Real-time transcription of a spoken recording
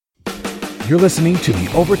You're listening to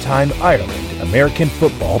the Overtime Ireland American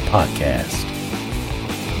Football Podcast.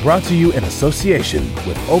 Brought to you in association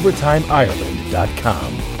with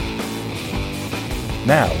OvertimeIreland.com.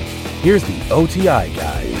 Now, here's the OTI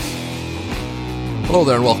guys. Hello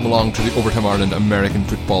there and welcome along to the Overtime Ireland American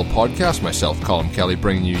Football Podcast. Myself, Colin Kelly,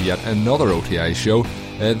 bringing you yet another OTI show.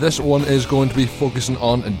 This one is going to be focusing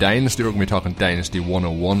on Dynasty. We're going to be talking Dynasty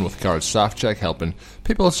 101 with Karl Savchek, helping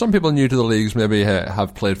some people new to the leagues maybe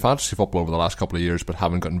have played fantasy football over the last couple of years but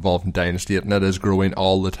haven't got involved in Dynasty yet, and it is growing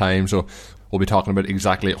all the time. So we'll be talking about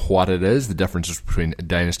exactly what it is, the differences between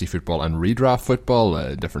Dynasty football and redraft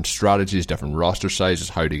football, different strategies, different roster sizes,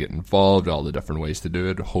 how to get involved, all the different ways to do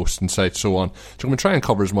it, hosting sites, so on. So I'm going to try and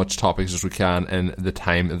cover as much topics as we can in the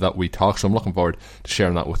time that we talk. So I'm looking forward to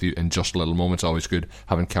sharing that with you in just a little moment. It's always good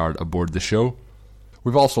having Karl aboard the show.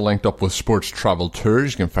 We've also linked up with Sports Travel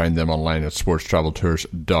Tours. You can find them online at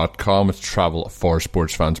sportstraveltours.com. It's travel for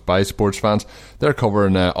sports fans by sports fans. They're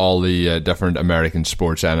covering all the different American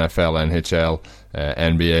sports, NFL, NHL,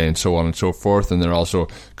 NBA and so on and so forth, and they're also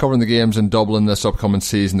covering the games in Dublin this upcoming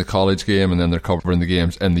season, the college game, and then they're covering the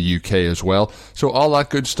games in the UK as well. So all that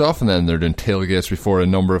good stuff, and then they're doing tailgates before a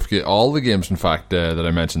number of all the games in fact that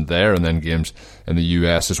I mentioned there, and then games in the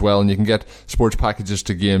US as well. And you can get sports packages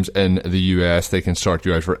to games in the US. They can sort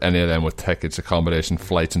you out for any of them with tickets, accommodation,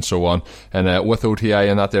 flights and so on. And with OTI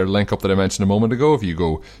and that there link up that I mentioned a moment ago, if you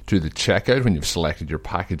go to the checkout when you've selected your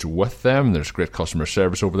package with them, there's great customer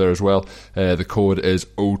service over there as well. The code is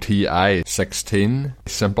OTI16.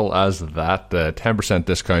 Simple as that. 10%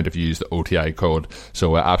 discount if you use the OTI code.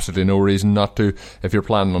 So absolutely no reason not to. If you're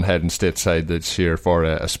planning on heading stateside this year for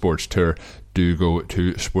a sports tour, do go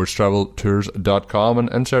to sportstraveltours.com and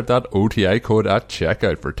insert that OTI code at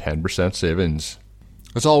checkout for 10% savings.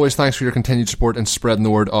 As always, thanks for your continued support and spreading the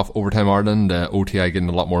word of Overtime Ireland. OTI getting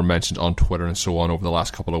a lot more mentions on Twitter and so on over the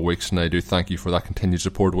last couple of weeks, and I do thank you for that continued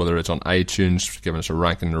support, whether it's on iTunes, giving us a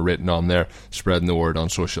ranking and a rating on there, spreading the word on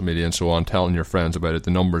social media and so on, telling your friends about it.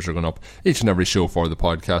 The numbers are going up each and every show for the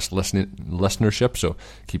podcast listenership, so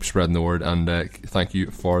keep spreading the word, and thank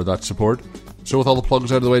you for that support. So with all the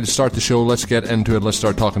plugs out of the way to start the show, let's get into it. Let's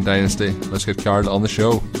start talking Dynasty. Let's get Karl on the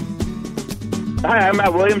show. Hi, I'm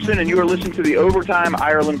Matt Williamson, and you are listening to the Overtime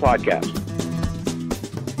Ireland Podcast.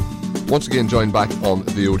 Once again, joined back on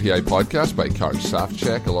the OTI Podcast by Karl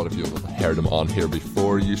Savchek. A lot of you have heard him on here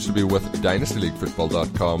before. He used to be with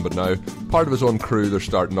DynastyLeagueFootball.com, but now part of his own crew, they're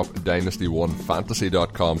starting up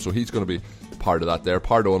Dynasty1Fantasy.com, so he's going to be part of that there,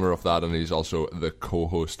 part owner of that, and he's also the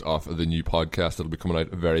co-host of the new podcast that'll be coming out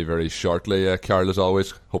very, very shortly. Karl, as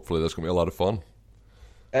always, hopefully this is going to be a lot of fun.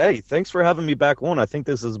 Hey, thanks for having me back on. I think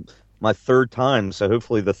this is my third time, so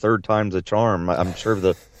hopefully the third time's a charm. I'm sure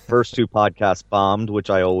the first two podcasts bombed, which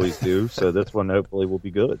I always do, so this one hopefully will be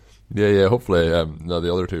good. Yeah, hopefully. No,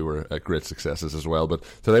 the other two were great successes as well, but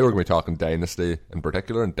today we're going to be talking Dynasty in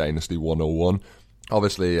particular and Dynasty 101.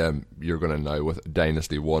 Obviously, you're going to now with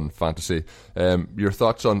Dynasty 1 Fantasy. Your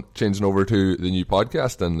thoughts on changing over to the new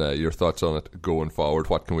podcast and your thoughts on it going forward?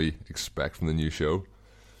 What can we expect from the new show?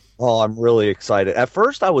 Oh, I'm really excited. At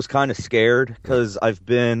first, I was kind of scared because I've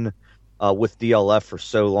been with DLF for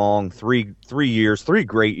so long, three years, 3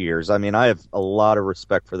 great years. I mean, I have a lot of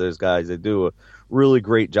respect for those guys. They do a really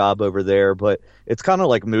great job over there, but it's kind of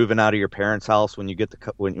like moving out of your parents' house when you get to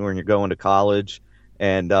when you're going to college.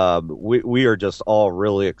 And we are just all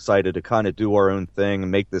really excited to kind of do our own thing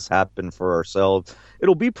and make this happen for ourselves.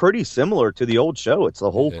 It'll be pretty similar to the old show. It's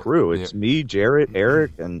the whole crew. It's me, Jarrett,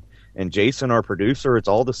 Eric, and Jason, our producer. It's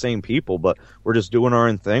all the same people, but we're just doing our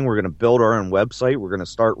own thing. We're going to build our own website. We're going to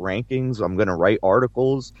start rankings. I'm going to write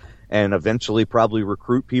articles and eventually probably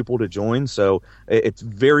recruit people to join. So it's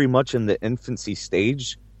very much in the infancy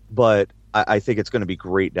stage, but I think it's going to be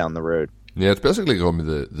great down the road. Yeah, it's basically going to be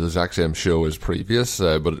the exact same show as previous,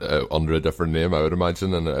 but under a different name, I would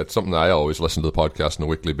imagine. And it's something I always listen to the podcast on a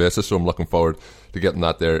weekly basis, so I'm looking forward to getting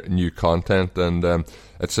that there, new content. And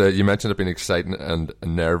it's you mentioned it being exciting and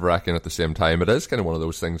nerve-wracking at the same time. It is kind of one of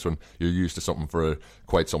those things when you're used to something for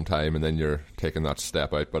quite some time and then you're taking that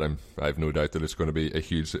step out. But I have no doubt that it's going to be a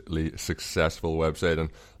hugely successful website,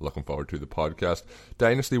 and looking forward to the podcast.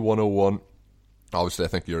 Dynasty 101. Obviously, I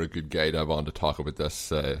think you're a good guy to have on to talk about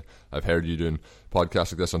this. I've heard you doing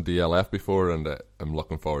podcasts like this on DLF before, and I'm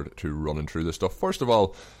looking forward to running through this stuff. First of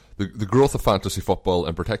all, the growth of fantasy football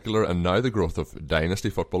in particular, and now the growth of dynasty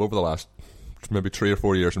football over the last maybe 3 or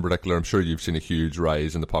 4 years in particular. I'm sure you've seen a huge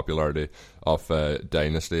rise in the popularity of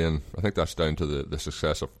dynasty, and I think that's down to the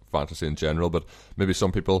success of fantasy in general, but maybe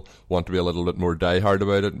some people want to be a little bit more diehard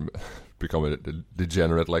about it, become a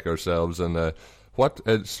degenerate like ourselves, and what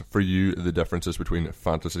is for you the differences between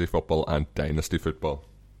fantasy football and dynasty football?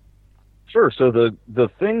 Sure. So the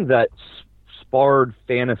thing that sparred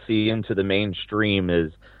fantasy into the mainstream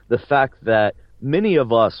is the fact that many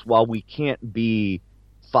of us, while we can't be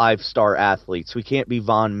 5-star athletes, we can't be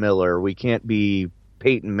Von Miller, we can't be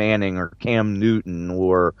Peyton Manning or Cam Newton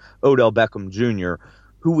or Odell Beckham Jr.,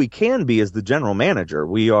 who we can be is the general manager.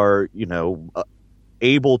 We are,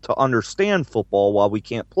 able to understand football while we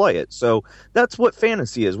can't play it. So that's what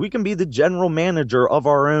fantasy is. We can be the general manager of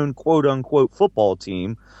our own quote-unquote football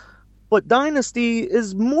team. But Dynasty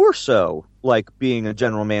is more so like being a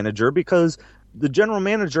general manager, because the general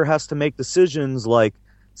manager has to make decisions like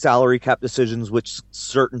salary cap decisions, which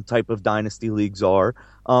certain type of Dynasty leagues are.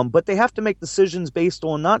 But they have to make decisions based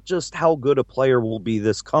on not just how good a player will be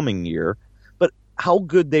this coming year, but how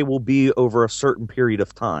good they will be over a certain period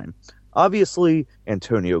of time. Obviously,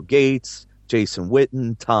 Antonio Gates, Jason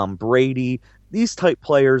Witten, Tom Brady, these type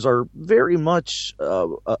players are very much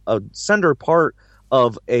a center part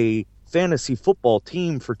of a fantasy football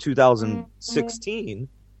team for 2016,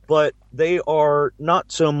 but they are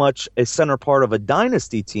not so much a center part of a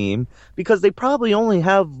dynasty team because they probably only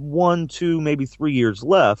have 1, 2, maybe 3 years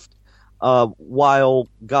left, while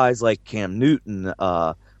guys like Cam Newton,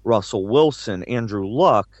 Russell Wilson, Andrew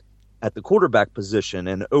Luck at the quarterback position,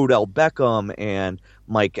 and Odell Beckham and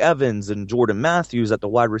Mike Evans and Jordan Matthews at the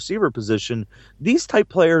wide receiver position, these type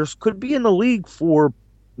players could be in the league for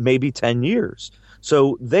maybe 10 years.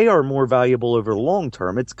 So they are more valuable over the long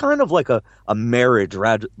term. It's kind of like a marriage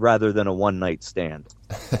rather than a one-night stand.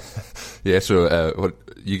 Yeah, so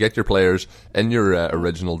you get your players in your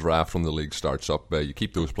original draft when the league starts up. You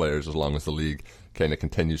keep those players as long as the league kind of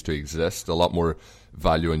continues to exist. A lot more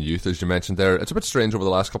value in youth, as you mentioned there. It's a bit strange over the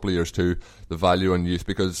last couple of years too, the value in youth,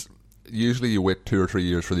 because usually you wait 2 or 3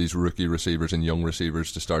 years for these rookie receivers and young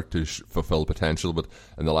receivers to start to fulfill potential, but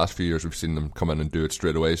in the last few years we've seen them come in and do it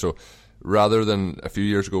straight away. So rather than a few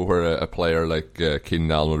years ago where a player like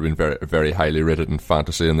Keenan Allen would have been very, very highly rated in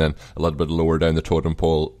fantasy and then a little bit lower down the totem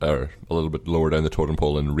pole in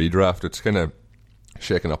redraft, it's kind of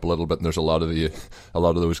shaken up a little bit, and there's a lot of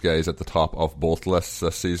those guys at the top of both lists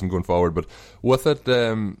this season going forward. But with it,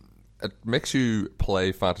 it makes you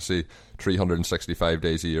play fantasy 365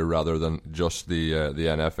 days a year rather than just the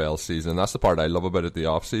NFL season, and that's the part I love about it. The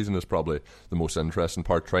off season is probably the most interesting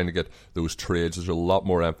part, trying to get those trades. There's a lot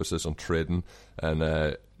more emphasis on trading.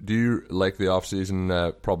 And do you like the off season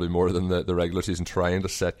probably more than the regular season, trying to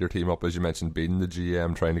set your team up, as you mentioned, being the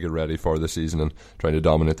GM, trying to get ready for the season and trying to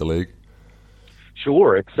dominate the league?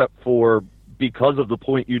 Sure, except for because of the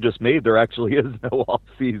point you just made, there actually is no off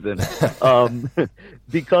season.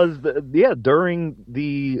 Because during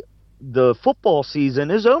the football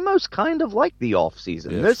season is almost kind of like the off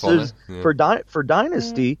season. Yeah, this is for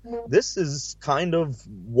Dynasty. This is kind of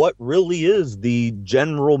what really is the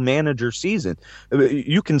general manager season.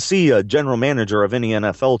 You can see a general manager of any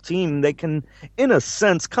NFL team, they can, in a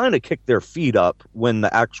sense, kind of kick their feet up when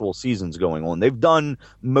the actual season's going on. They've done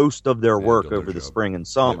most of their work over the spring and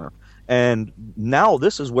summer. Yep. And now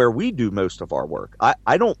this is where we do most of our work.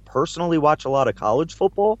 I don't personally watch a lot of college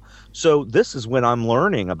football, so this is when I'm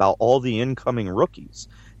learning about all the incoming rookies.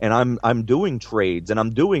 And I'm doing trades, and I'm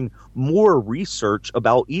doing more research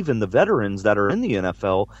about even the veterans that are in the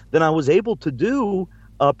NFL than I was able to do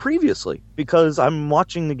previously, because I'm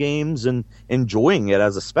watching the games and enjoying it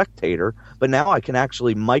as a spectator. But now I can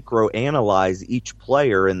actually micro-analyze each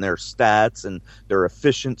player and their stats and their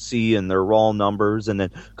efficiency and their raw numbers, and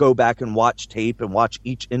then go back and watch tape and watch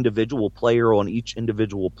each individual player on each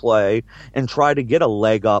individual play and try to get a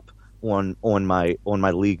leg up on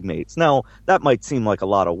my league mates. Now, that might seem like a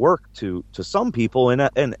lot of work to some people, and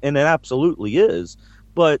it absolutely is,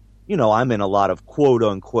 but I'm in a lot of quote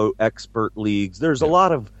unquote expert leagues. There's a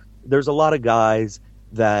lot of guys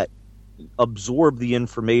that absorb the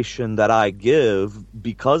information that I give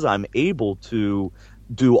because I'm able to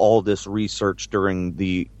do all this research during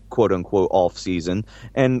the quote unquote off season.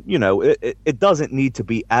 And it doesn't need to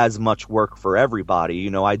be as much work for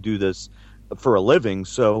everybody. I do this for a living,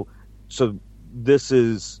 so this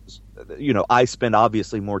is, I spend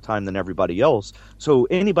obviously more time than everybody else. So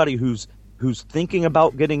anybody who's thinking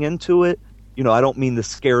about getting into it, I don't mean to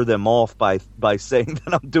scare them off by saying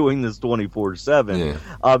that I'm doing this 24/7. Yeah.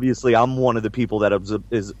 Obviously, I'm one of the people that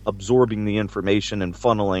is absorbing the information and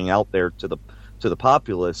funneling out there to the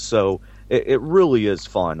populace. So it really is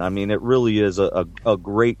fun. I mean, it really is a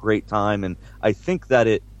great time, and I think that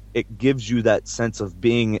it gives you that sense of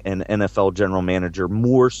being an NFL general manager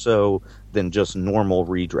more so than just normal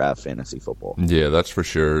redraft fantasy football. Yeah, that's for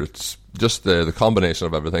sure. It's just the combination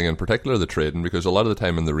of everything, in particular the trading, because a lot of the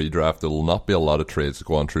time in the redraft there will not be a lot of trades that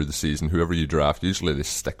go on through the season. Whoever you draft, usually they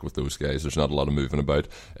stick with those guys. There's not a lot of moving about.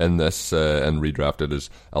 In this in redraft, it is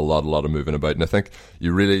a lot of moving about, and I think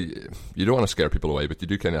you don't want to scare people away, but you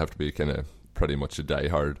do kind of have to be kind of pretty much a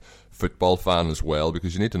diehard football fan as well,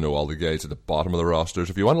 because you need to know all the guys at the bottom of the rosters.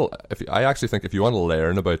 I actually think if you want to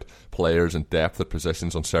learn about players and depth at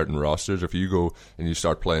positions on certain rosters, if you go and you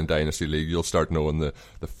start playing Dynasty League, you'll start knowing the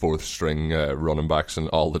fourth string running backs and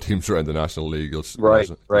all the teams around the National League. You'll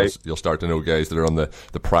start to know guys that are on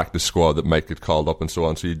the practice squad that might get called up and so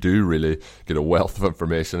on. So you do really get a wealth of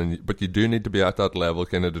information, but you do need to be at that level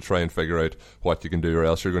kind of to try and figure out what you can do, or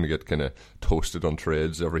else you're going to get kind of toasted on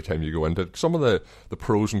trades every time you go into it. Some of the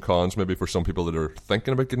pros and cons maybe for some people that are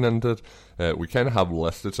thinking about getting into it, we kind of have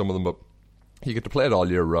listed some of them, but you get to play it all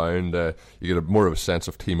year round. You get more of a sense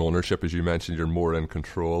of team ownership, as you mentioned. You're more in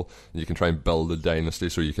control. You can try and build a dynasty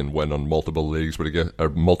so you can win on multiple leagues,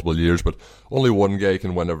 multiple years, but only one guy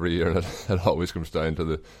can win every year, and it always comes down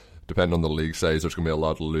to depending on the league size, there's going to be a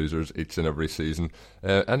lot of losers each and every season.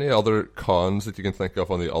 Any other cons that you can think of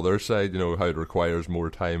on the other side? How it requires more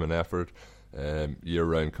time and effort,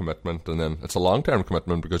 year-round commitment, and then it's a long-term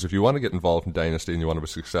commitment, because if you want to get involved in Dynasty and you want to have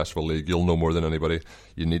a successful league, you'll know more than anybody.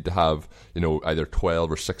 You need to have either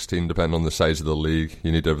 12 or 16, depending on the size of the league.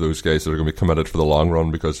 You need to have those guys that are going to be committed for the long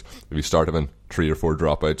run, because if you start having 3 or 4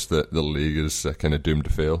 dropouts, the league is kind of doomed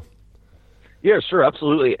to fail. Yeah, sure,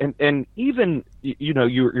 absolutely. And even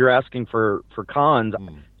you're asking for cons.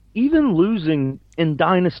 Even losing in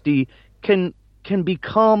Dynasty can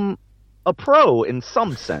become a pro in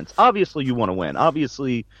some sense. Obviously, you want to win.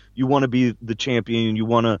 Obviously, you want to be the champion. You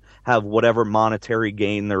want to have whatever monetary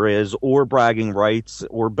gain there is, or bragging rights,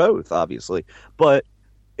 or both, obviously. But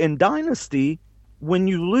in Dynasty, when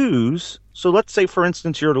you lose, so let's say, for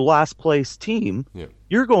instance, you're the last place team,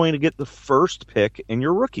 you're going to get the first pick in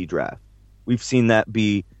your rookie draft. We've seen that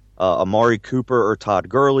be Amari Cooper or Todd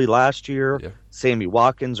Gurley last year, Sammy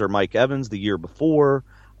Watkins or Mike Evans the year before.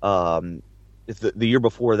 The year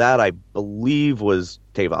before that, I believe, was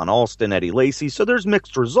Tavon Alston, Eddie Lacy. So there's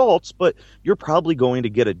mixed results, but you're probably going to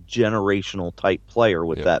get a generational type player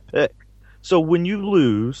with that pick. So when you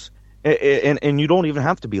lose, and you don't even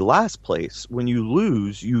have to be last place, when you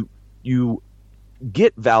lose, you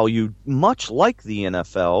get valued much like the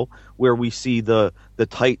NFL, where we see the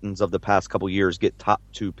Titans of the past couple years get top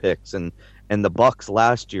 2 picks, and the Bucks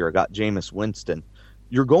last year got Jameis Winston.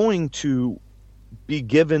 You're going to be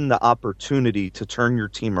given the opportunity to turn your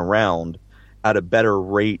team around at a better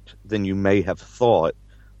rate than you may have thought.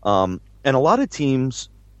 And a lot of teams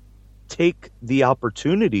take the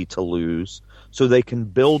opportunity to lose so they can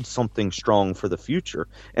build something strong for the future.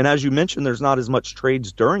 And as you mentioned, there's not as much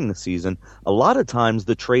trades during the season. A lot of times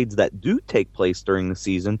the trades that do take place during the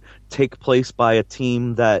season take place by a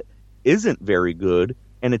team that isn't very good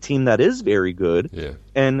and a team that is very good. Yeah.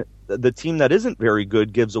 And the team that isn't very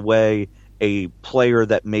good gives away a player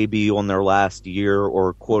that may be on their last year,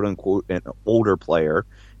 or quote unquote an older player,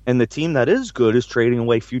 and the team that is good is trading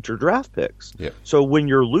away future draft picks. Yeah. So when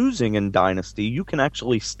you're losing in Dynasty, you can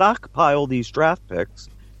actually stockpile these draft picks,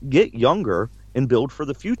 get younger, and build for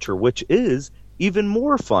the future, which is even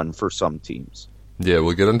more fun for some teams. Yeah,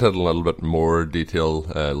 we'll get into it in a little bit more detail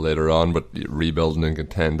later on, but rebuilding and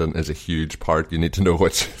contending is a huge part. You need to know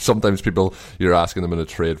which. Sometimes people, you're asking them in a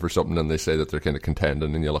trade for something and they say that they're kind of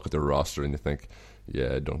contending, and you look at their roster and you think,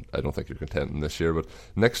 yeah, I don't think you're contending this year. But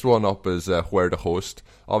next one up is where to host.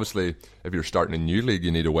 Obviously, if you're starting a new league,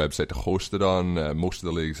 you need a website to host it on. Most of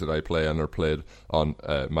the leagues that I play in are played on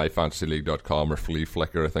myfantasyleague.com or Flea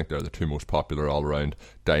Flicker. I think they're the 2 most popular all-around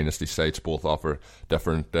dynasty sites. Both offer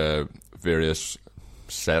different various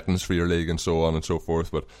settings for your league and so on and so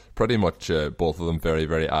forth, but pretty much both of them very,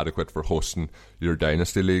 very adequate for hosting your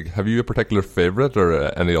dynasty league. Have you a particular favourite,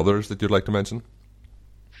 or any others that you'd like to mention?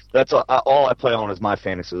 That's all I play on is my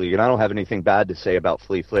fantasy league, and I don't have anything bad to say about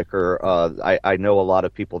Flea Flicker. I know a lot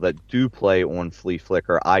of people that do play on Flea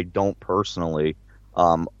Flicker. I don't personally.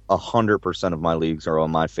 100% of my leagues are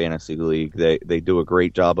on my fantasy league. They do a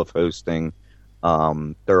great job of hosting.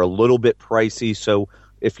 They're a little bit pricey, so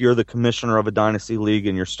if you're the commissioner of a dynasty league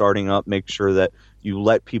and you're starting up, make sure that you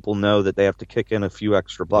let people know that they have to kick in a few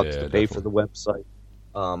extra bucks to pay for the website.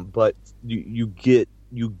 But you get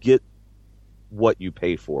what you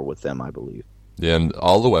pay for with them, I believe. Yeah, and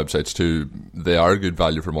all the websites too, they are good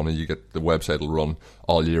value for money. You get the website will run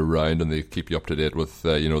all year round, and they keep you up to date with,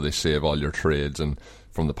 they save all your trades and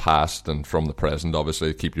from the past and from the present,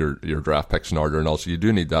 obviously, keep your draft picks in order, and also you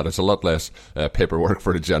do need that. It's a lot less paperwork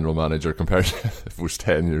for the general manager compared to if it was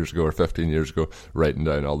 10 years ago or 15 years ago, writing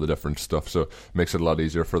down all the different stuff, so it makes it a lot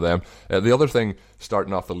easier for them. The other thing,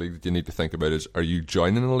 starting off the league, that you need to think about is, are you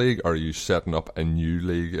joining a league, or are you setting up a new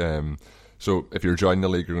league? So if you're joining the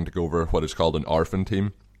league, you're going to go over what is called an orphan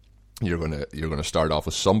team. You're going to start off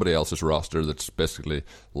with somebody else's roster that's basically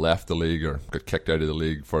left the league or got kicked out of the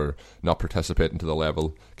league for not participating to the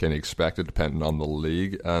level kind of expected, depending on the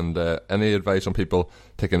league. And any advice on people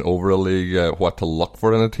taking over a league, what to look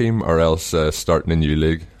for in a team, or else starting a new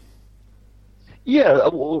league? Yeah,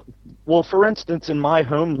 well, for instance, in my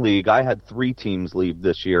home league, I had 3 teams leave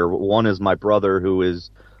this year. One is my brother, who is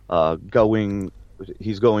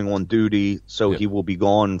he's going on duty, so he will be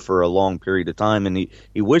gone for a long period of time, and he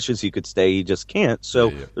wishes he could stay, he just can't.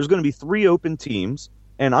 So there's going to be 3 open teams,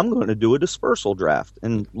 and I'm going to do a dispersal draft.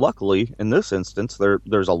 And luckily, in this instance,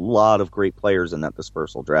 there's a lot of great players in that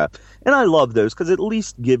dispersal draft, and I love those because it at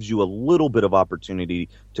least gives you a little bit of opportunity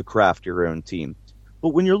to craft your own team. But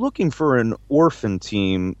when you're looking for an orphan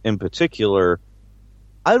team in particular,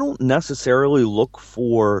 I don't necessarily look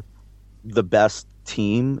for the best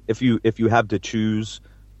team. If you have to choose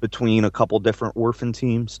between a couple different orphan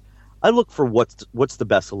teams, I look for what's the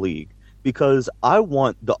best league, because I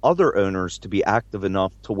want the other owners to be active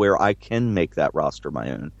enough to where I can make that roster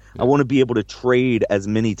my own. I want to be able to trade as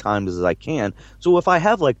many times as I can. So if I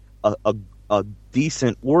have like a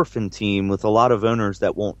decent orphan team with a lot of owners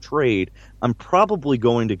that won't trade, I'm probably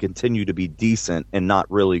going to continue to be decent and not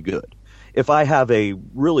really good. If I have a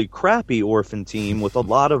really crappy orphan team with a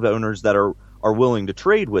lot of owners that are willing to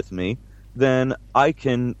trade with me, then I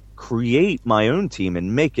can create my own team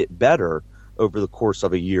and make it better over the course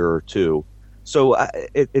of a year or two. So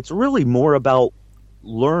it's really more about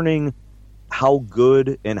learning how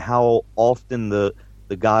good and how often the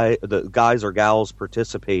guys or gals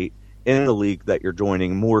participate in the league that you're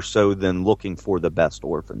joining, more so than looking for the best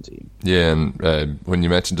orphan team. Yeah, and when you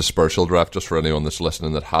mentioned dispersal draft, just for anyone that's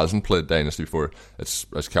listening that hasn't played Dynasty before, it's,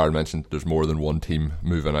 as Karen mentioned, there's more than one team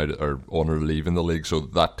moving out or on or leaving the league, so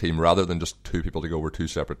that team, rather than just 2 people to go over 2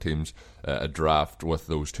 separate teams, a draft with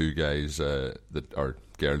those 2 guys that are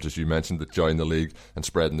girls, as you mentioned, that join the league, and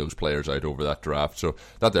spreading those players out over that draft. So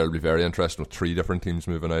that there will be very interesting with 3 different teams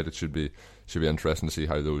moving out. It should be interesting to see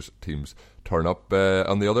how those teams turn up.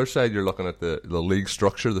 On the other side, you're looking at the league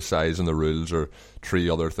structure, the size and the rules are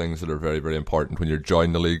 3 other things that are very, very important when you're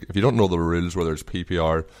joining the league. If you don't know the rules, whether it's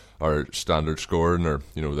PPR or standard scoring or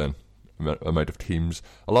then amount of teams,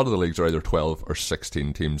 a lot of the leagues are either 12 or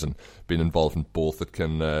 16 teams, and being involved in both, it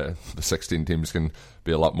can the 16 teams can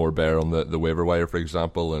be a lot more bare on the waiver wire, for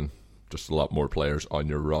example, and just a lot more players on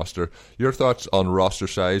your roster. Your thoughts on roster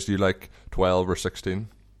size? Do you like 12 or 16?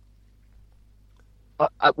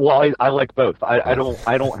 I like both. I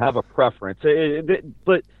don't have a preference.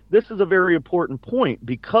 But this is a very important point,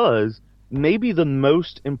 because maybe the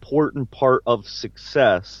most important part of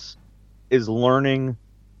success is learning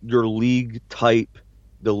your league type,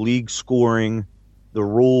 the league scoring, the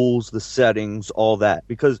rules, the settings, all that.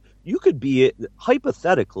 Because you could be,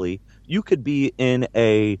 hypothetically, you could be in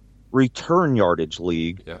a return yardage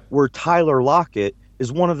league where Tyler Lockett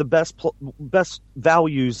is one of the best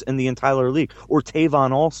values in the entire league, or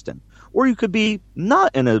Tavon Austin. Or you could be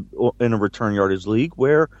not in a return yardage league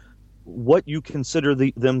where what you consider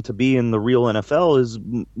them to be in the real NFL is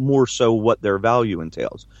more so what their value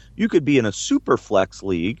entails. You could be in a super flex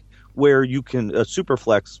league where a super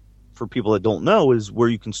flex, for people that don't know, is where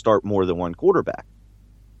you can start more than one quarterback.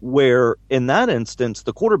 Where in that instance,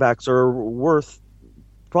 the quarterbacks are worth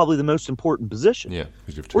probably the most important position. Yeah,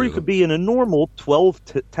 or you could be in a normal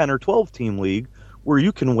 10 or 12 team league where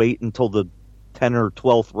you can wait until the 10th or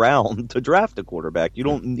 12th round to draft a quarterback. You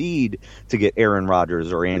don't need to get Aaron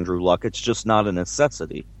Rodgers or Andrew Luck. It's just not a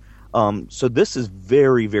necessity. So this is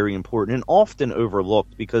very, very important and often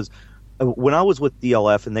overlooked, because when I was with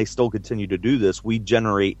DLF, and they still continue to do this, we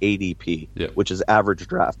generate ADP, which is average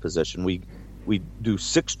draft position. We do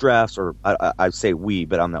 6 drafts, or I say we,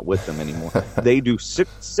 but I'm not with them anymore. They do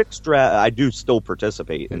six drafts. I do still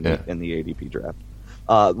participate in the ADP draft.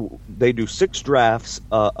 They do 6 drafts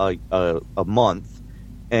a month,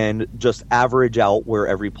 and just average out where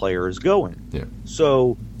every player is going. Yeah.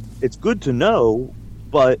 So it's good to know,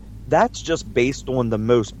 but that's just based on the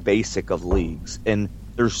most basic of leagues. And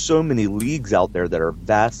there's so many leagues out there that are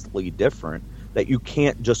vastly different that you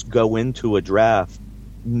can't just go into a draft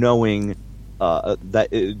knowing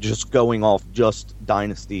just going off just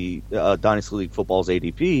Dynasty League Football's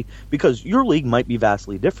ADP, because your league might be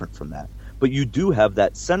vastly different from that. But you do have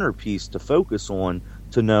that centerpiece to focus on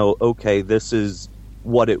to know, okay, this is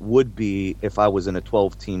what it would be if I was in a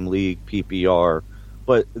 12-team league PPR.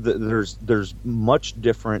 But there's much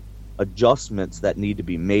different adjustments that need to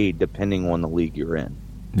be made depending on the league you're in.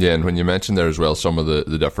 Yeah, and when you mentioned there as well some of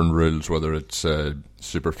the different rules, whether it's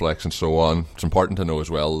Superflex and so on, it's important to know as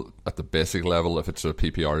well at the basic level if it's a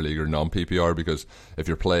PPR league or non-PPR, because if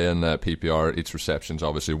you're playing PPR, each reception's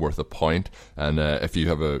obviously worth a point, and if you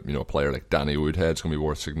have a player like Danny Woodhead, it's going to be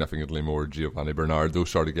worth significantly more. Giovanni Bernard, those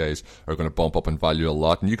sort of guys are going to bump up in value a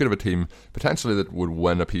lot, and you could have a team potentially that would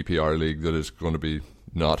win a PPR league that is going to be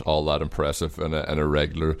not all that impressive in a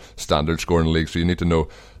regular standard scoring league, so you need to know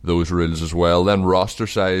those rules as well. Then roster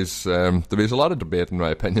size, there's a lot of debate in my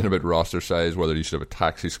opinion about roster size, whether you should have a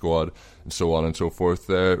taxi squad and so on and so forth.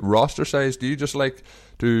 Roster size, do you just like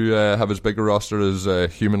to have as big a roster as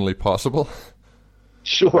humanly possible?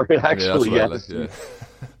 Sure, actually, yes.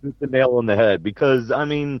 The nail on the head, because I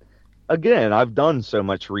mean, again, I've done so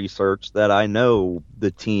much research that I know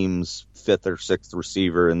the team's fifth or sixth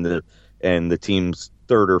receiver and the team's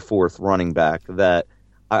third or fourth running back, that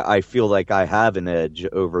I feel like I have an edge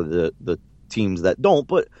over the teams that don't.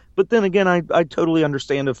 But then again, I totally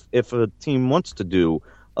understand if a team wants to do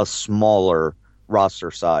a smaller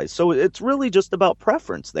roster size. So it's really just about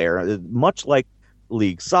preference there, much like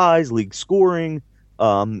league size, league scoring.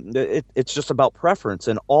 It's just about preference,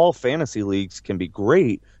 and all fantasy leagues can be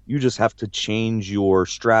great. You just have to change your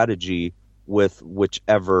strategy with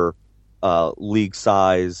whichever league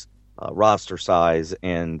size, roster size,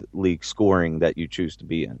 and league scoring that you choose to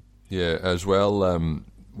be in. Yeah, as well,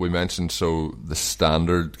 we mentioned, so the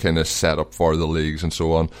standard kind of setup for the leagues and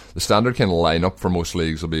so on. The standard kind of lineup for most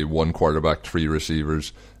leagues will be 1 quarterback, 3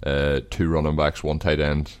 receivers, 2 running backs, 1 tight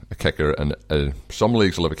end, a kicker, and some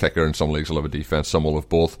leagues will have a kicker and some leagues will have a defense, some will have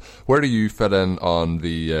both. Where do you fit in on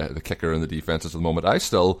the kicker and the defenses at the moment? I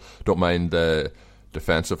still don't mind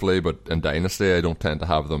defensively, but in Dynasty I don't tend to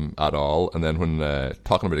have them at all. And then when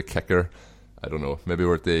talking about a kicker, I don't know, maybe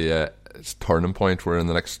we're at the turning point where in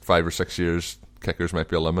the next 5 or 6 years kickers might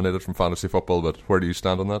be eliminated from fantasy football, but where do you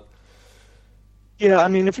stand on that? Yeah, I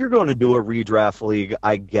mean, if you're going to do a redraft league,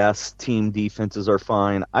 I guess team defenses are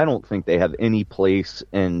fine. I don't think they have any place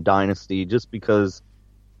in Dynasty, just because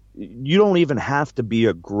you don't even have to be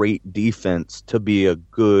a great defense to be a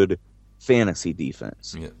good fantasy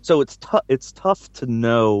defense. Yeah. So it's tough to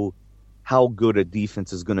know how good a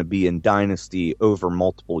defense is going to be in Dynasty over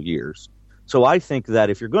multiple years. So I think that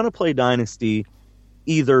if you're going to play Dynasty,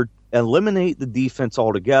 either eliminate the defense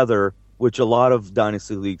altogether, which a lot of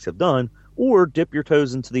Dynasty leagues have done, or dip your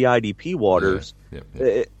toes into the IDP waters.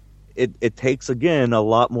 Yeah. It takes, again, a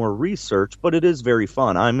lot more research, but it is very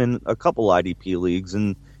fun. I'm in a couple IDP leagues,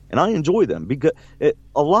 and I enjoy them, because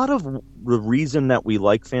a lot of the reason that we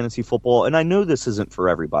like fantasy football, and I know this isn't for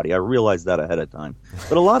everybody, I realize that ahead of time,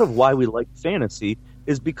 but a lot of why we like fantasy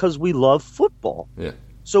is because we love football. Yeah.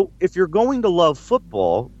 So if you're going to love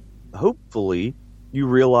football, hopefully you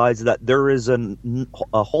realize that there is a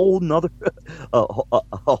whole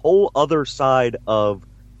other side of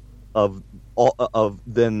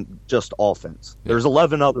than just offense. Yeah. There's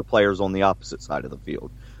 11 other players on the opposite side of the field.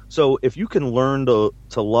 So if you can learn to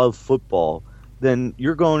love football, then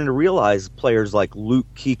you're going to realize players like Luke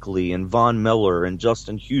Kuechly and Von Miller and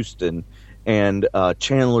Justin Houston and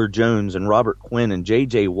Chandler Jones and Robert Quinn and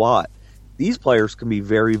J.J. Watt. These players can be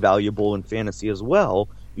very valuable in fantasy as well.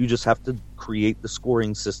 You just have to create the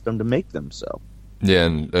scoring system to make them so. Yeah,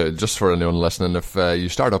 and just for anyone listening, if you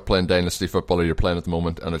start up playing Dynasty football, or you're playing at the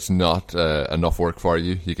moment, and it's not enough work for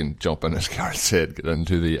you, you can jump in, as Gareth said, get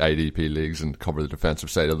into the IDP leagues and cover the defensive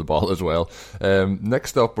side of the ball as well.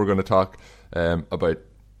 Next up, we're going to talk about,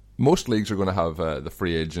 most leagues are going to have the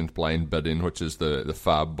free agent blind bidding, which is the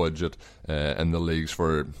fab budget in the leagues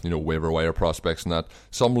for waiver wire prospects and that.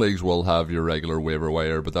 Some leagues will have your regular waiver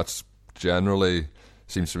wire, but that's generally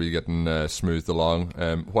seems to be getting smoothed along.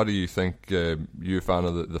 What do you think? You a fan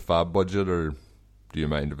of the fab budget, or do you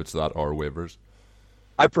mind if it's that or waivers?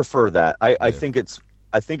 I prefer that. I think it's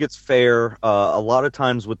fair. A lot of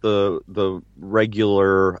times with the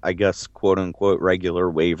regular, I guess, quote unquote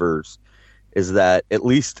regular waivers, is that at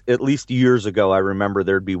least years ago, I remember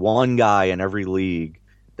there'd be one guy in every league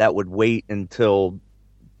that would wait until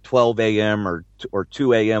 12 a.m. or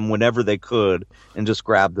 2 a.m. whenever they could and just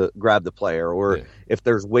grab the player. Or if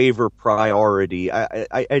there's waiver priority,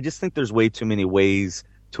 I just think there's way too many ways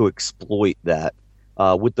to exploit that.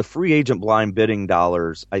 With the free agent blind bidding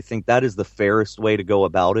dollars, I think that is the fairest way to go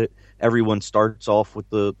about it. Everyone starts off with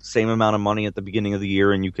the same amount of money at the beginning of the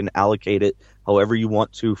year, and you can allocate it however you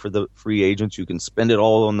want to for the free agents. You can spend it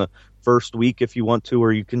all on the first week if you want to,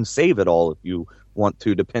 or you can save it all if you want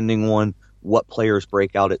to, depending on what players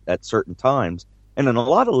break out at certain times. And in a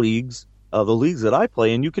lot of leagues, the leagues that I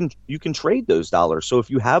play in, you can trade those dollars. So if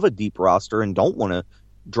you have a deep roster and don't want to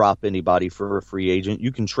drop anybody for a free agent,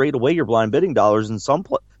 you can trade away your blind bidding dollars, and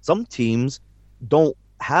some teams don't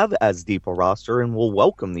have as deep a roster and will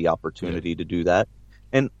welcome the opportunity to do that.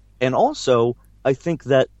 And also, I think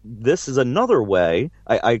that this is another way.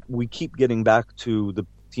 We keep getting back to the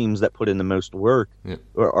teams that put in the most work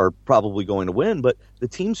are probably going to win, but the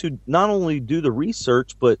teams who not only do the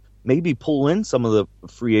research but maybe pull in some of the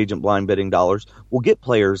free agent blind bidding dollars will get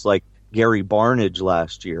players like Gary Barnidge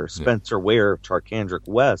last year, Spencer Ware, Charkandrick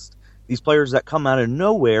West, these players that come out of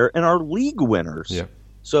nowhere and are league winners. Yeah.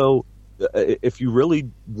 So if you really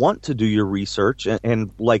want to do your research,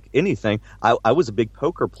 and like anything, I was a big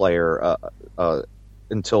poker player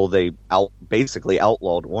until they basically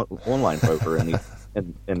outlawed online poker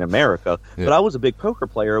in America. Yeah. But I was a big poker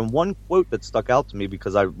player, and one quote that stuck out to me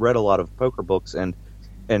because I read a lot of poker books, and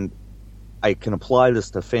I can apply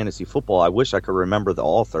this to fantasy football. I wish I could remember the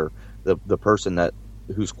author, the person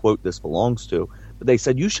whose quote this belongs to. But they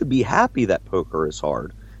said you should be happy that poker is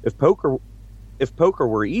hard. If poker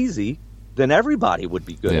were easy, then everybody would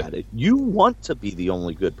be good at it. You want to be the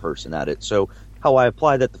only good person at it. So how I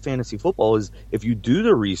apply that to fantasy football is if you do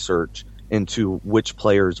the research into which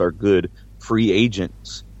players are good free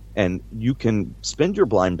agents, and you can spend your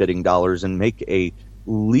blind bidding dollars and make a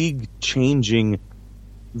league-changing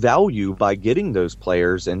value by getting those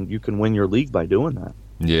players, and you can win your league by doing that.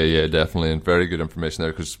 Yeah, definitely, and very good information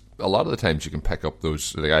there, because a lot of the times you can pick up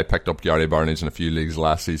those. Like I picked up Gary Barnidge in a few leagues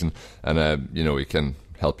last season, and he can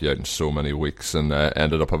help you out in so many weeks, and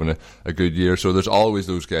ended up having a good year. So there's always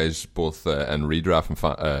those guys both in redraft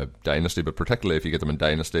and Dynasty, but particularly if you get them in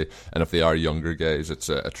Dynasty, and if they are younger guys, it's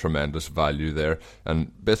a tremendous value there.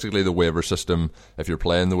 And basically the waiver system, if you're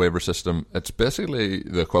playing the waiver system, it's basically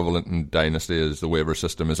the equivalent in Dynasty is the waiver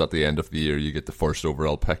system is at the end of the year you get the first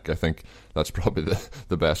overall pick. I think that's probably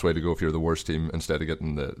the best way to go if you're the worst team, instead of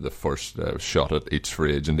getting the first shot at each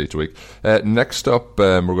free agent each week. Next up,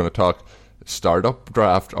 we're going to talk startup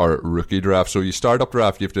draft or rookie draft. So you startup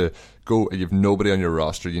draft, you have to go, you have nobody on your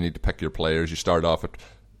roster, you need to pick your players. You start off at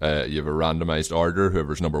you have a randomized order,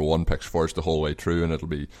 whoever's number one picks first the whole way through, and it'll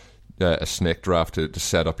be a snake draft to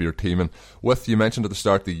set up your team. And you mentioned at the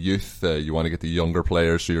start the youth, you want to get the younger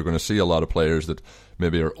players, so you're going to see a lot of players that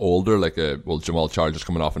maybe are older, like Jamal Charles is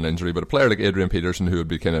coming off an injury, but a player like Adrian Peterson, who would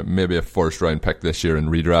be kind of maybe a first round pick this year in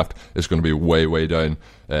redraft, is going to be way down,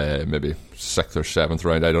 maybe 6th or 7th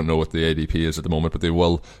round. I don't know what the ADP is at the moment, but they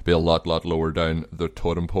will be a lot lower down the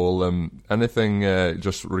totem pole. Anything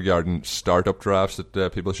just regarding startup drafts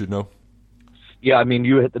that people should know? Yeah, I mean,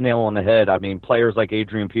 you hit the nail on the head. I mean, players like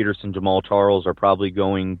Adrian Peterson, Jamal Charles are probably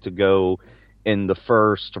going to go in the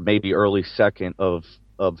first or maybe early second of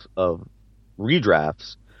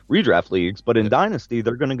redraft leagues. But in Dynasty,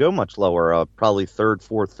 they're going to go much lower, probably 3rd,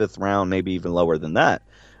 4th, 5th round, maybe even lower than that.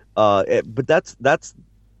 But that's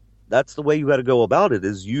the way you got to go about it.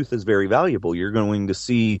 Is youth is very valuable. You're going to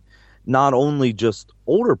see not only just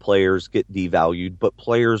older players get devalued, but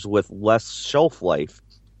players with less shelf life.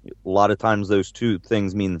 A lot of times those two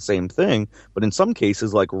things mean the same thing, but in some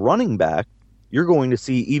cases, like running back, you're going to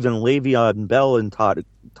see even Le'Veon Bell and Todd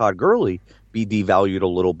Gurley be devalued a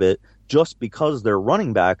little bit just because they're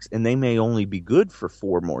running backs, and they may only be good for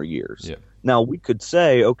 4 more years. Yeah. Now, we could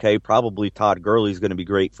say, okay, probably Todd Gurley is going to be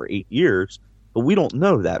great for 8 years, but we don't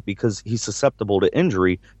know that because he's susceptible to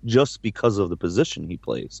injury just because of the position he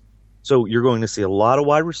plays. So you're going to see a lot of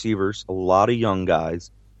wide receivers, a lot of young guys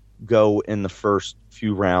go in the first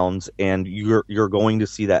few rounds, and you're going to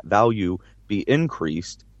see that value be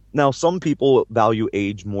increased. Now, some people value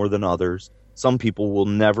age more than others. Some people will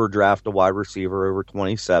never draft a wide receiver over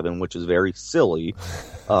 27, which is very silly.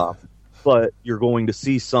 But you're going to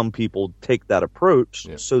see some people take that approach.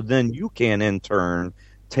 Yeah. So then you can, in turn,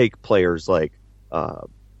 take players like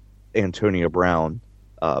Antonio Brown,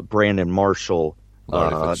 Brandon Marshall,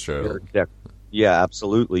 Eric Decker. Yeah,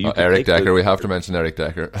 absolutely. Eric Decker. We have to mention Eric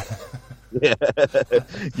Decker. Yeah,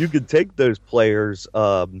 you could take those players.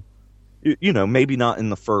 Maybe not in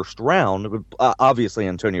the first round. But obviously,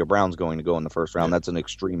 Antonio Brown's going to go in the first round. Yeah. That's an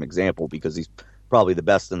extreme example because he's probably the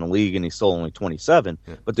best in the league, and he's still only 27.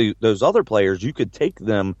 Yeah. But those other players, you could take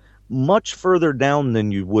them much further down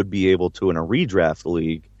than you would be able to in a redraft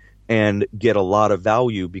league, and get a lot of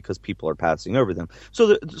value because people are passing over them.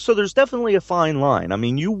 So there's definitely a fine line. I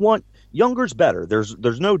mean, you want younger's better.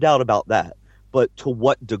 There's no doubt about that. But to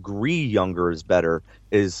what degree younger is better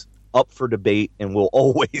is up for debate and will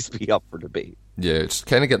always be up for debate. Yeah, it's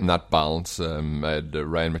kind of getting that balance. I had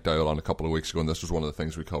Ryan McDowell on a couple of weeks ago, and this was one of the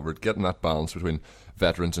things we covered, getting that balance between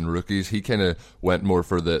veterans and rookies. He kind of went more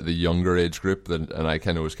for the younger age group, and I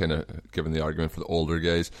kind of was kind of giving the argument for the older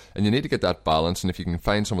guys. And you need to get that balance, and if you can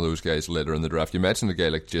find some of those guys later in the draft. You mentioned a guy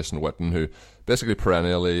like Jason Witten, who basically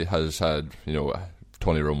perennially has had,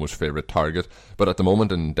 Tony Romo's favourite target, but at the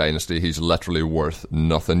moment in Dynasty, he's literally worth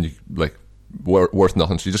nothing. Worth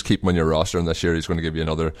nothing, so you just keep him on your roster, and this year he's going to give you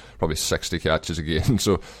another probably 60 catches again.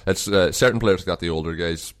 So it's certain players got the older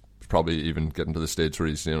guys probably even getting to the stage where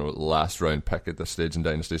he's last round pick at this stage in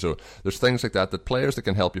Dynasty. So there's things like that players that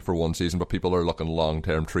can help you for one season, but people are looking long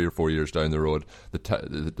term, 3 or 4 years down the road.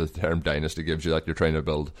 The term Dynasty gives you that you're trying to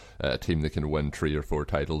build a team that can win 3 or 4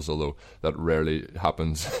 titles, although that rarely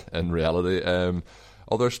happens in reality.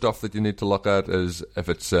 Other stuff that you need to look at is if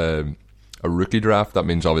it's a rookie draft. That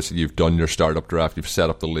means obviously you've done your startup draft, you've set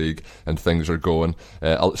up the league, and things are going.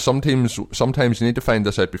 Sometimes you need to find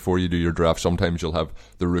this out before you do your draft. Sometimes you'll have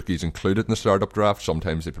the rookies included in the startup draft.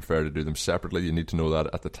 Sometimes they prefer to do them separately. You need to know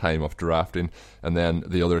that at the time of drafting. And then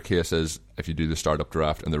the other case is if you do the startup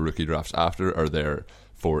draft and the rookie drafts after are there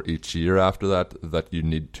for each year after that you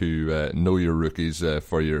need to know your rookies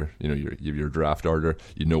for your draft order.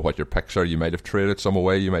 You know what your picks are. You might have traded some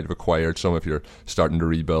away, you might have acquired some if you're starting to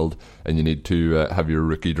rebuild, and you need to have your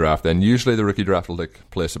rookie draft. And usually the rookie draft will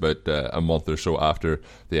take place about a month or so after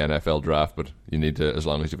the NFL draft, but you need to, as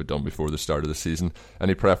long as you've it done before the start of the season.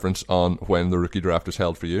 Any preference on when the rookie draft is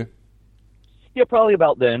held for you? Yeah, probably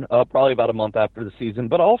about then, probably about a month after the season.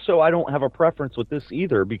 But also, I don't have a preference with this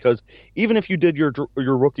either, because even if you did your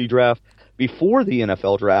rookie draft before the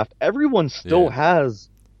NFL draft, everyone still has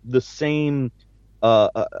the same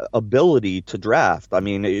ability to draft. I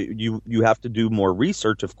mean, you have to do more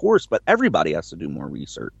research, of course, but everybody has to do more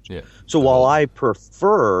research. Yeah. So while I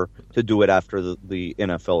prefer to do it after the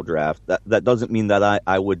NFL draft, that doesn't mean that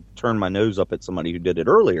I would turn my nose up at somebody who did it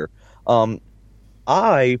earlier.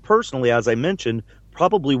 I personally, as I mentioned,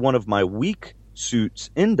 probably one of my weak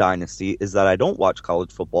suits in Dynasty is that I don't watch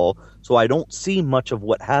college football, so I don't see much of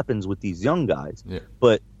what happens with these young guys. Yeah.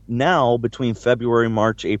 But now, between February,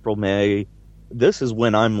 March, April, May, this is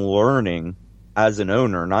when I'm learning as an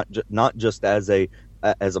owner, not just as a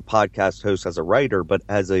podcast host, as a writer, but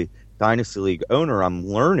as a Dynasty League owner. I'm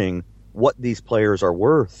learning what these players are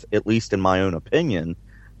worth, at least in my own opinion.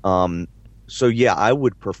 So, yeah, I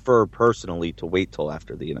would prefer personally to wait till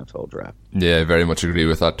after the NFL draft. Yeah, I very much agree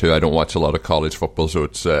with that too. I don't watch a lot of college football, so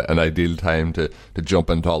it's an ideal time to jump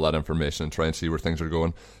into all that information and try and see where things are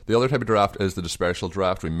going. The other type of draft is the dispersal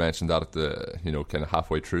draft. We mentioned that at the kind of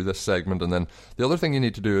halfway through this segment. And then the other thing you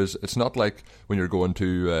need to do is, it's not like when you're going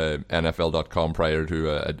to NFL.com prior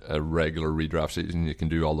to a regular redraft season, you can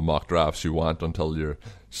do all the mock drafts you want until you're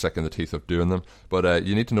sick in the teeth of doing them. But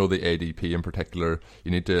you need to know the ADP in particular.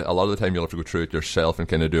 You need to, a lot of the time you'll have to go through it yourself and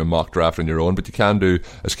kind of do a mock draft on your own. But you can do,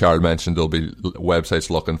 as Carl mentioned, there'll be websites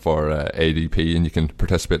looking for ADP, and you can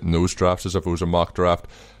participate in those drafts as if it was a mock draft.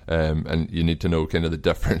 And you need to know kind of the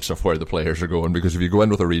difference of where the players are going, because if you go in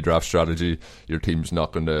with a redraft strategy, your team's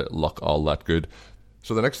not going to look all that good.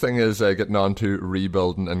 So the next thing is getting on to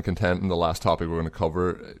rebuilding and contenting, the last topic we're going to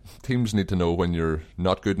cover. Teams need to know when you're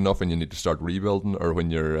not good enough and you need to start rebuilding, or when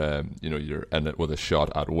you're you're in it with a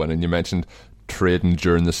shot at winning. You mentioned trading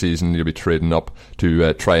during the season. You'll be trading up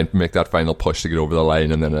to try and make that final push to get over the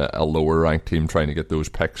line, and then a lower ranked team trying to get those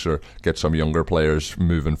picks or get some younger players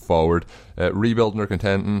moving forward. Rebuilding or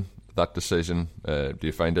contenting, that decision, do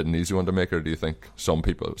you find it an easy one to make, or do you think some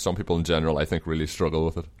people in general, I think, really struggle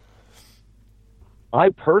with it? I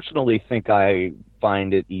personally think I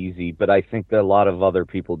find it easy, but I think that a lot of other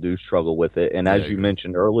people do struggle with it. And as you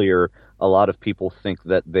mentioned earlier, a lot of people think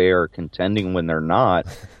that they are contending when they're not.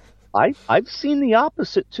 I've seen the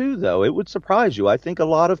opposite too, though. It would surprise you. I think a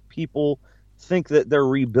lot of people think that they're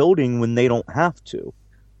rebuilding when they don't have to.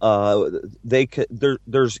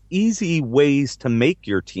 There's easy ways to make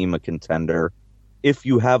your team a contender if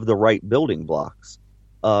you have the right building blocks.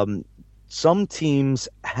 Some teams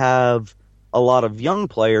have a lot of young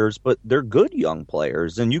players, but they're good young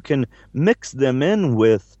players, and you can mix them in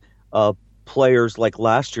with players like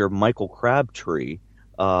last year, Michael Crabtree,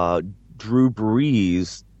 Drew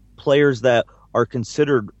Brees, players that are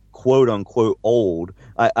considered quote unquote old.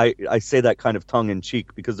 I say that kind of tongue in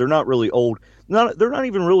cheek, because they're not really old. They're not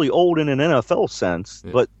even really old in an NFL sense,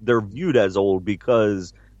 but they're viewed as old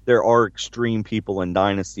because there are extreme people in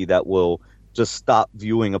Dynasty that will just stop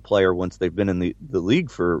viewing a player once they've been in the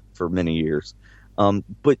league for many years.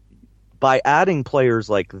 But by adding players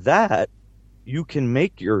like that, you can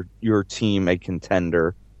make your team a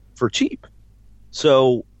contender for cheap.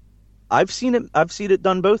 So I've seen it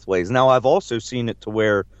done both ways. Now I've also seen it to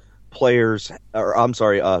where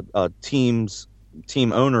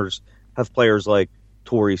team owners have players like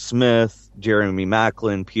Torrey Smith, Jeremy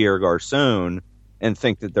Maclin, Pierre Garçon, and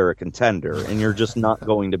think that they're a contender, and you're just not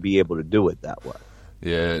going to be able to do it that way.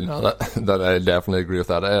 Yeah, no, that I definitely agree with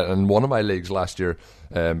that. In one of my leagues last year,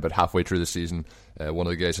 but halfway through the season, one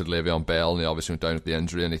of the guys had Le'Veon Bell, and he obviously went down with the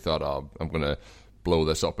injury, and he thought, I'm going to blow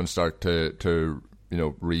this up and start to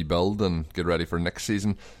rebuild and get ready for next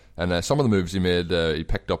season. And some of the moves he made, he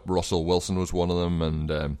picked up Russell Wilson was one of them,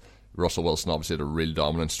 and Russell Wilson obviously had a real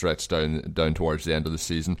dominant stretch down towards the end of the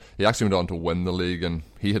season. He actually went on to win the league, and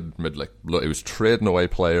he had he was trading away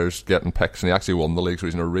players, getting picks, and he actually won the league, so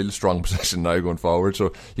he's in a real strong position now going forward.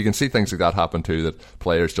 So you can see things like that happen too, that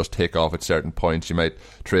players just take off at certain points. You might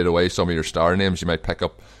trade away some of your star names, you might pick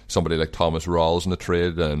up somebody like Thomas Rawls in the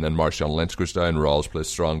trade, and then Marshawn Lynch goes down, Rawls plays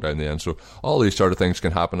strong down the end. So all these sort of things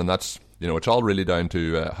can happen, and that's, it's all really down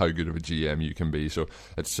to how good of a GM you can be. So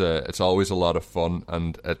it's always a lot of fun,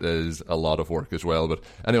 and it is a lot of work as well. But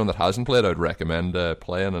anyone that hasn't played, I'd recommend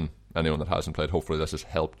playing, and anyone that hasn't played, hopefully this has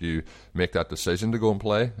helped you make that decision to go and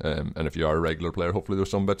play. And if you are a regular player, hopefully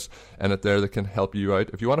there's some bits in it there that can help you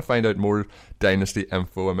out. If you want to find out more Dynasty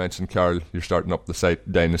info, I mentioned, Carl, you're starting up the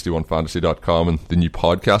site dynasty1fantasy.com, and the new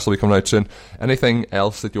podcast will be coming out soon. Anything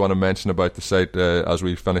else that you want to mention about the site as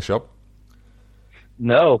we finish up?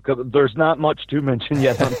 No, there's not much to mention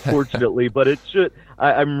yet, unfortunately, but it should.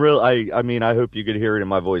 I hope you could hear it in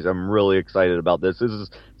my voice. I'm really excited about this. This is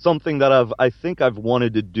something that I think I've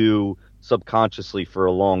wanted to do subconsciously for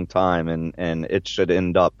a long time, and it should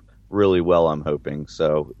end up really well, I'm hoping.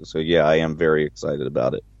 So yeah, I am very excited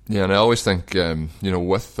about it. Yeah, and I always think,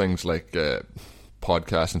 with things like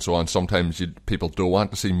podcasts and so on, sometimes people don't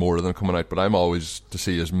want to see more of them coming out, but I'm always to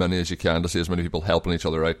see as many as you can, to see as many people helping each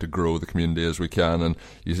other out to grow the community as we can. And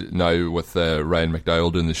now with Ryan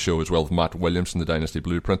McDowell doing the show as well, with Matt Williamson, the Dynasty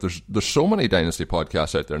Blueprint, there's so many Dynasty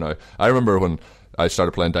podcasts out there now. I remember when I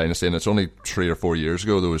started playing Dynasty, and it's only 3 or 4 years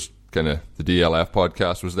ago, there was kind of the DLF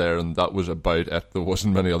podcast was there, and that was about it. There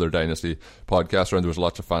wasn't many other Dynasty podcasts around. There was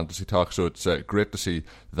lots of fantasy talk, so it's great to see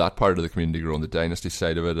that part of the community grow on the Dynasty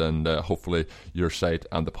side of it, and hopefully your site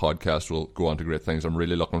and the podcast will go on to great things. I'm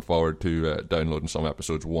really looking forward to downloading some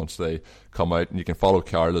episodes once they come out, and you can follow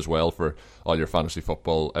Carl as well for all your fantasy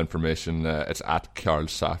football information. It's at Carl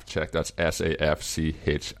Safchik. That's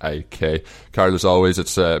SAFCHIK. Carl, as always,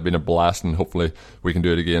 it's been a blast, and hopefully we can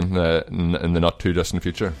do it again in the not too distant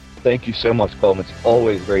future. Thank you so much, Colm. It's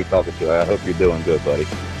always great talking to you. I hope you're doing good, buddy.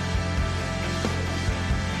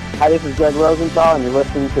 Hi, this is Greg Rosenthal, and you're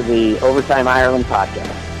listening to the Overtime Ireland podcast.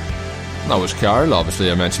 That was Carl.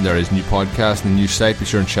 Obviously, I mentioned there his new podcast and new site. Be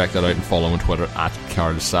sure and check that out and follow him on Twitter at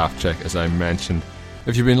Carl Safchik, as I mentioned.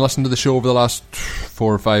 If you've been listening to the show over the last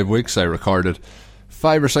 4 or 5 weeks, I recorded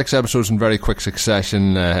 5 or 6 episodes in very quick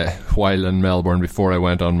succession while in Melbourne before I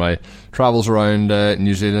went on my travels around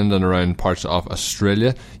New Zealand and around parts of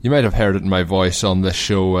Australia. You might have heard it in my voice on this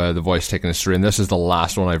show, The Voice Taking a Strain. This is the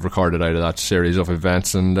last one I've recorded out of that series of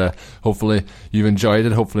events, and hopefully you've enjoyed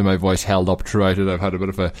it. Hopefully my voice held up throughout it. I've had a bit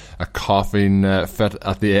of a coughing fit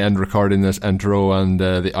at the end recording this intro and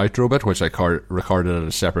the outro bit, which I recorded at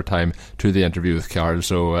a separate time to the interview with Carl,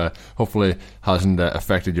 so hopefully hasn't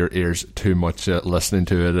affected your ears too much listening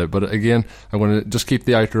to it. But again, I'm going to just keep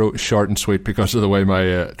the outro short and sweet because of the way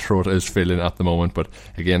my throat is feeling at the moment. But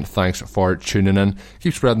again, thanks for tuning in.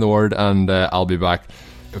 Keep spreading the word, and I'll be back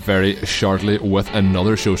very shortly with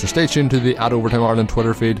another show. So stay tuned to the @Overtime Ireland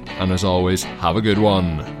Twitter feed, and as always, have a good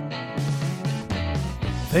one.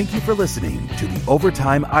 Thank you for listening to the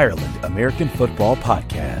Overtime Ireland American Football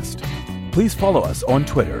Podcast. Please follow us on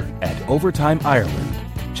Twitter at Overtime Ireland.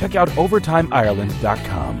 Check out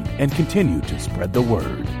OvertimeIreland.com and continue to spread the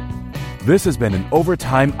word. This has been an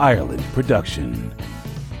Overtime Ireland production.